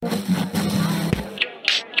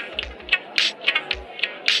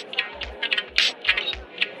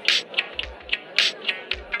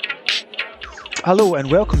Hello and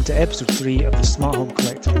welcome to episode 3 of the Smart Home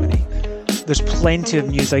Collective Mini. There's plenty of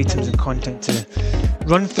news items and content to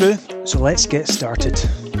run through, so let's get started.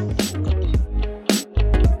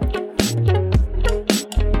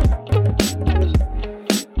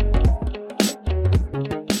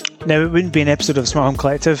 Now, it wouldn't be an episode of the Smart Home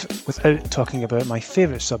Collective without talking about my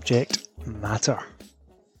favourite subject, Matter.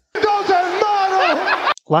 It doesn't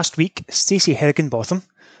matter! Last week, Stacey Higginbotham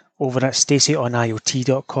over at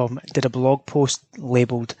StaceyOnIoT.com did a blog post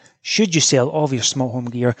labelled, "Should you sell all of your smart home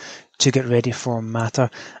gear to get ready for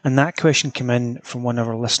Matter?" And that question came in from one of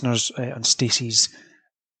our listeners on Stacey's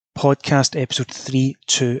podcast, episode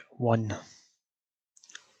 321.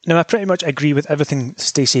 Now, I pretty much agree with everything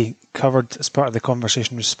Stacey covered as part of the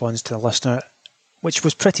conversation response to the listener, which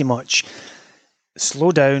was pretty much,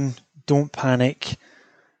 slow down, don't panic.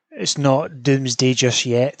 It's not doomsday just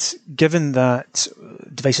yet. Given that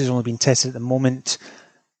devices are only being tested at the moment,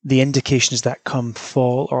 the indications that come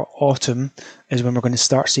fall or autumn is when we're going to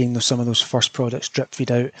start seeing some of those first products drip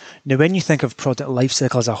feed out. Now, when you think of product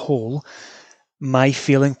lifecycle as a whole, my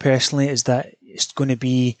feeling personally is that it's going to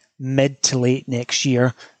be mid to late next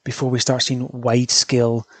year before we start seeing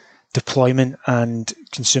wide-scale deployment and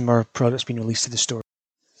consumer products being released to the store.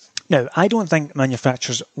 Now, I don't think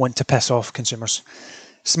manufacturers want to piss off consumers.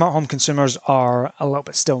 Smart home consumers are a little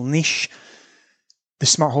bit still niche. The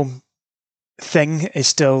smart home thing is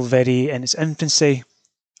still very in its infancy.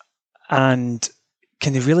 And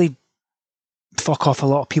can they really fuck off a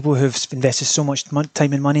lot of people who've invested so much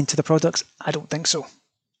time and money into the products? I don't think so.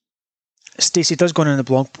 Stacey does go on in the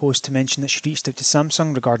blog post to mention that she reached out to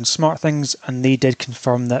Samsung regarding SmartThings, and they did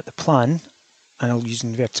confirm that the plan, and I'll use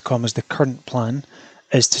inverted commas, the current plan,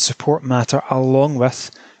 is to support Matter along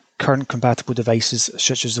with current compatible devices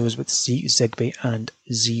such as those with Zigbee and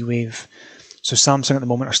Z-Wave. So Samsung at the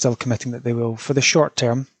moment are still committing that they will, for the short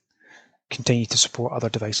term, continue to support other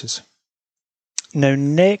devices. Now,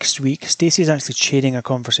 next week, Stacey is actually chairing a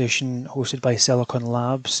conversation hosted by Silicon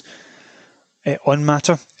Labs on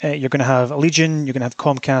Matter. You're going to have Allegion, you're going to have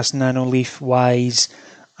Comcast, Nanoleaf, Wise,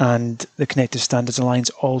 and the Connected Standards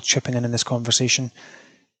Alliance all chipping in this conversation.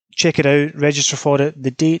 Check it out, register for it.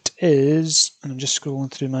 The date is, and I'm just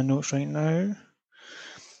scrolling through my notes right now.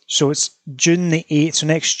 So it's June the 8th, so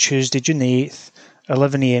next Tuesday, June the 8th,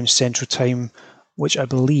 11 a.m. Central Time, which I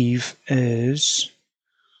believe is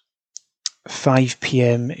 5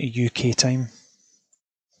 p.m. UK time.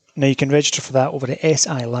 Now you can register for that over at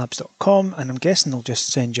silabs.com, and I'm guessing they'll just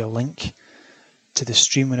send you a link to the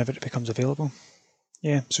stream whenever it becomes available.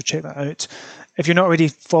 Yeah, so check that out. If you're not already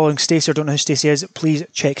following Stacey or don't know who Stacey is, please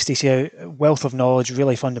check Stacey out. Wealth of knowledge,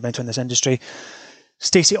 really fundamental in this industry.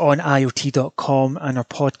 StaceyOnIoT.com, and our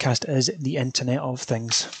podcast is The Internet of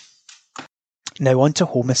Things. Now on to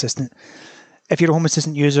Home Assistant. If you're a Home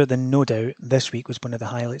Assistant user, then no doubt this week was one of the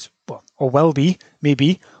highlights, or will be,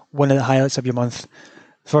 maybe, one of the highlights of your month.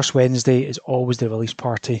 First Wednesday is always the release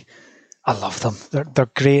party. I love them.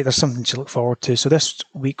 They're great. There's something to look forward to. So this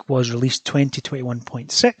week was release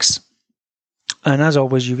 2021.6. And as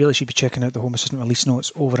always, you really should be checking out the Home Assistant release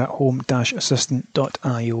notes over at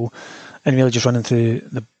home-assistant.io and really just running through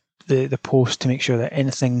the post to make sure that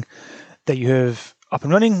anything that you have up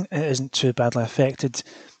and running isn't too badly affected.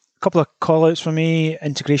 A couple of call-outs for me,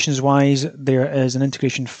 integrations-wise. There is an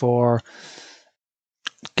integration for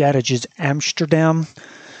Garages Amsterdam.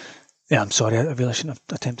 Yeah, I'm sorry, I really shouldn't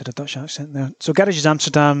have attempted a Dutch accent there. So Garages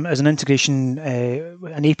Amsterdam is an integration,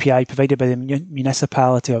 an API provided by the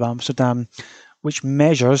municipality of Amsterdam, which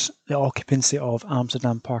measures the occupancy of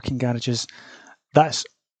Amsterdam parking garages. That's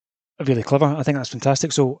really clever. I think that's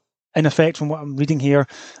fantastic. So in effect, from what I'm reading here,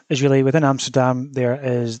 is really within Amsterdam, there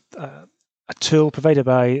is a tool provided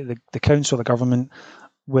by the council, the government,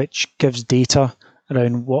 which gives data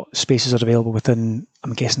around what spaces are available within,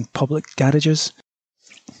 I'm guessing, public garages,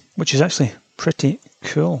 which is actually pretty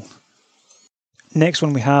cool. Next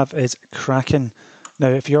one we have is Kraken. Now,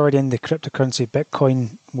 if you're already in the cryptocurrency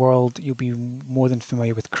Bitcoin world, you'll be more than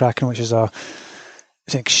familiar with Kraken, which is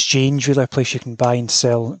it's an exchange, really, a place you can buy and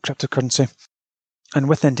sell cryptocurrency. And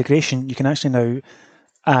with the integration, you can actually now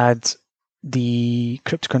add the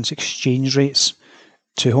cryptocurrency exchange rates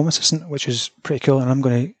to Home Assistant, which is pretty cool. And I'm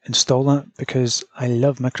going to install that because I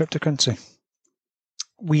love my cryptocurrency.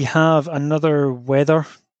 We have another weather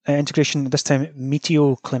integration, this time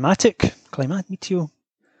Meteoclimatic.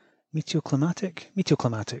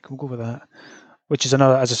 Meteoclimatic, we'll go with that. Which is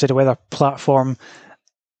another, as I said, a weather platform.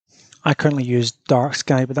 I currently use Dark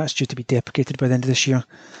Sky, but that's due to be deprecated by the end of this year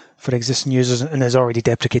for existing users and is already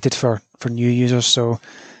deprecated for new users. So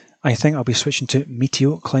I think I'll be switching to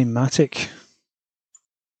Meteoclimatic.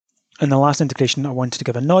 And the last integration I wanted to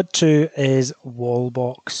give a nod to is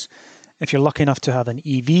Wallbox. If you're lucky enough to have an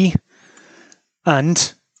EV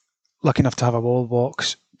and lucky enough to have a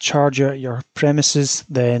Wallbox charger at your premises,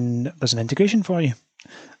 then there's an integration for you.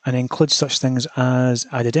 And it includes such things as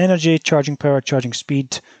added energy, charging power, charging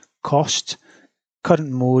speed, cost, current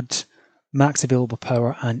mode, max available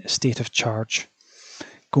power, and state of charge.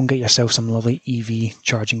 Go and get yourself some lovely EV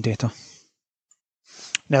charging data.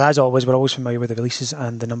 Now, as always, we're always familiar with the releases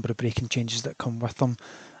and the number of breaking changes that come with them.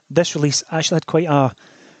 This release actually had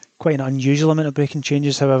quite an unusual amount of breaking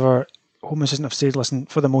changes. However, Home Assistant have said, listen,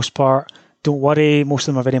 for the most part, don't worry, most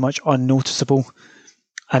of them are very much unnoticeable,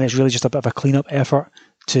 and it's really just a bit of a cleanup effort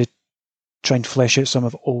to try and flesh out some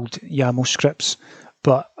of old YAML scripts.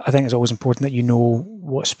 But I think it's always important that you know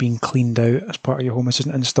what's being cleaned out as part of your Home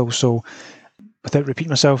Assistant install. So without repeating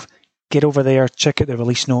myself, get over there, check out the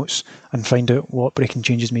release notes, and find out what breaking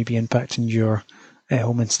changes may be impacting your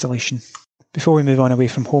home installation. Before we move on away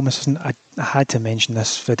from Home Assistant, I had to mention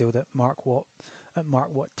this video that Mark Watt at Mark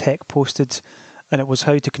Watt Tech posted, and it was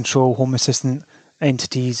how to control Home Assistant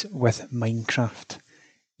entities with Minecraft.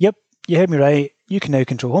 Yep, you heard me right. You can now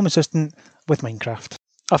control Home Assistant with Minecraft.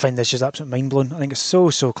 I find this just absolutely mind-blowing. I think it's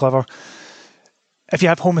so clever. If you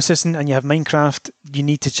have Home Assistant and you have Minecraft, you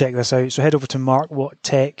need to check this out. So head over to Mark Watt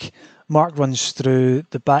Tech. Mark runs through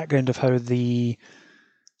the background of how the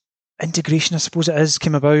integration, I suppose it is,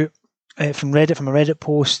 came about from a Reddit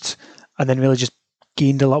post, and then really just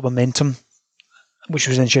gained a lot of momentum, which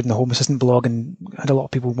was then shared in the Home Assistant blog and had a lot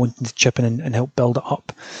of people wanting to chip in and help build it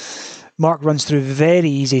up. Mark runs through a very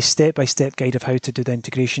easy step-by-step guide of how to do the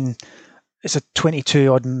integration. It's a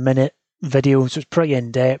 22-odd minute video, so it's pretty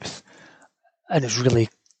in-depth, and it's really,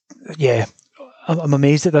 yeah, I'm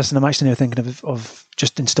amazed at this, and I'm actually now thinking of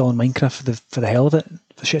just installing Minecraft for the hell of it,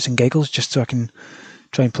 for shits and giggles, just so I can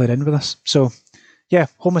try and play around with this. So, yeah,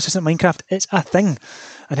 Home Assistant Minecraft, it's a thing.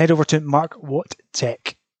 And head over to Mark Watt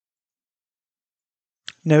Tech.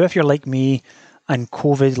 Now, if you're like me and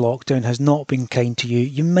COVID lockdown has not been kind to you,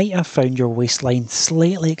 you might have found your waistline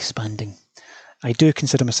slightly expanding. I do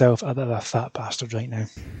consider myself a bit of a fat bastard right now.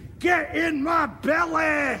 Get in my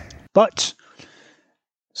belly! But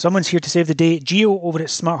someone's here to save the day. Geo over at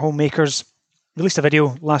Smart Home Makers released a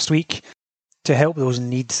video last week to help those in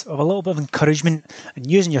need of a little bit of encouragement and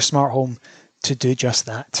using your smart home to do just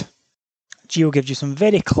that. Geo gives you some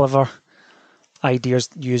very clever ideas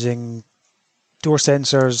using door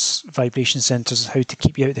sensors, vibration sensors, how to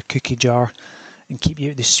keep you out of the cookie jar and keep you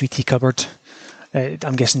out of the sweetie cupboard.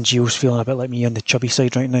 I'm guessing Geo's feeling a bit like me on the chubby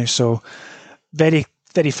side right now, so very,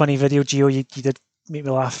 very funny video, Geo. You did make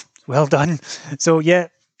me laugh. Well done. So yeah,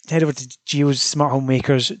 head over to Geo's Smart Home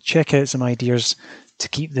Makers, check out some ideas to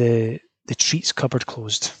keep the treats cupboard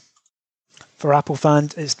closed. For Apple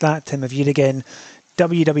fans, it's that time of year again.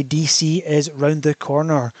 WWDC is round the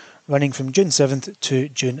corner, running from June 7th to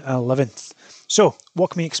June 11th. So,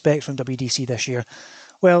 what can we expect from WWDC this year?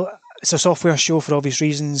 Well, it's a software show for obvious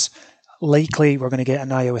reasons. Likely we're going to get an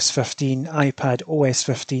iOS 15, iPad OS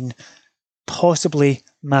 15, possibly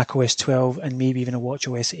Mac OS 12, and maybe even a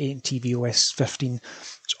WatchOS 8 and tvOS 15.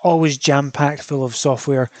 It's always jam-packed full of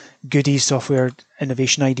software goodies, software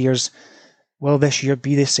innovation ideas. Will this year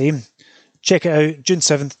be the same? Check it out, June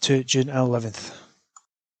 7th to June 11th.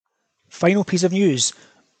 Final piece of news.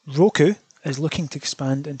 Roku is looking to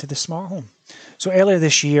expand into the smart home. So earlier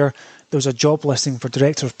this year, there was a job listing for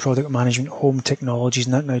Director of Product Management Home Technologies,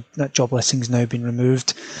 and that job listing has now been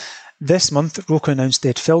removed. This month, Roku announced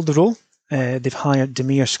they'd filled the role. They've hired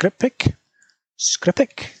Damir Skripik,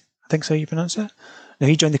 I think so you pronounce it. Now,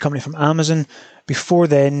 he joined the company from Amazon. Before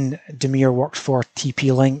then, Damir worked for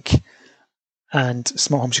TP-Link and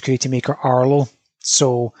smart home security maker Arlo.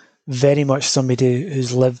 So very much somebody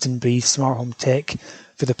who's lived and breathed smart home tech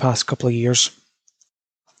for the past couple of years.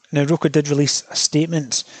 Now, Roku did release a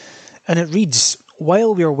statement, and it reads,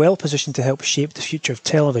 "While we are well positioned to help shape the future of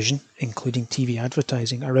television, including TV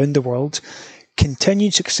advertising around the world,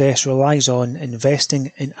 continued success relies on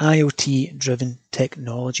investing in IoT-driven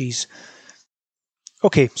technologies."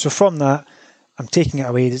 Okay, so from that, I'm taking it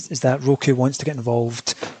away is that Roku wants to get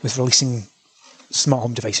involved with releasing smart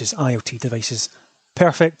home devices, IoT devices.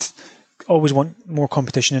 Perfect. Always want more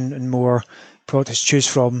competition and more products to choose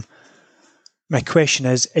from. My question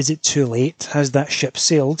is it too late? Has that ship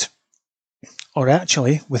sailed? Or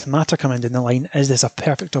actually, with Matter coming down the line, is this a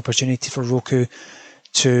perfect opportunity for Roku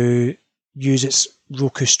to use its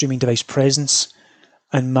Roku streaming device presence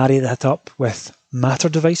and marry that up with Matter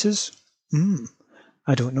devices?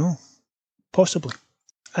 I don't know. Possibly.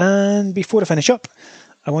 And before I finish up,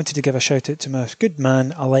 I wanted to give a shout out to my good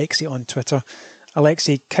man Alexei on Twitter.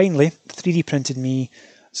 Alexei kindly 3D printed me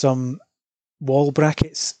some wall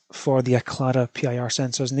brackets for the Aclara PIR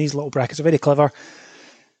sensors, and these little brackets are very clever,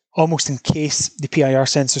 almost encase the PIR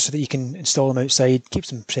sensor so that you can install them outside, keeps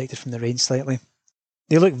them protected from the rain slightly.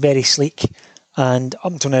 They look very sleek, and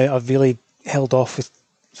up until now I've really held off with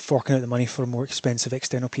forking out the money for more expensive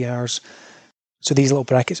external PIRs, so these little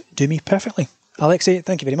brackets do me perfectly. Alexei,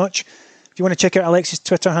 thank you very much. If you want to check out Alexei's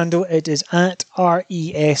Twitter handle, it is at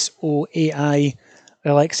RESOAI.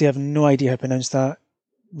 Alexei, I have no idea how to pronounce that.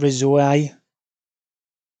 Resoai.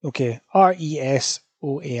 Okay,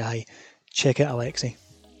 RESOAI. Check it, Alexei.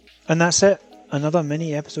 And that's it. Another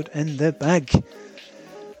mini episode in the bag.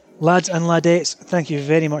 Lads and ladettes, thank you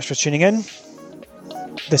very much for tuning in.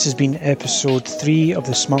 This has been episode 3 of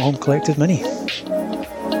the Smart Home Collective Mini.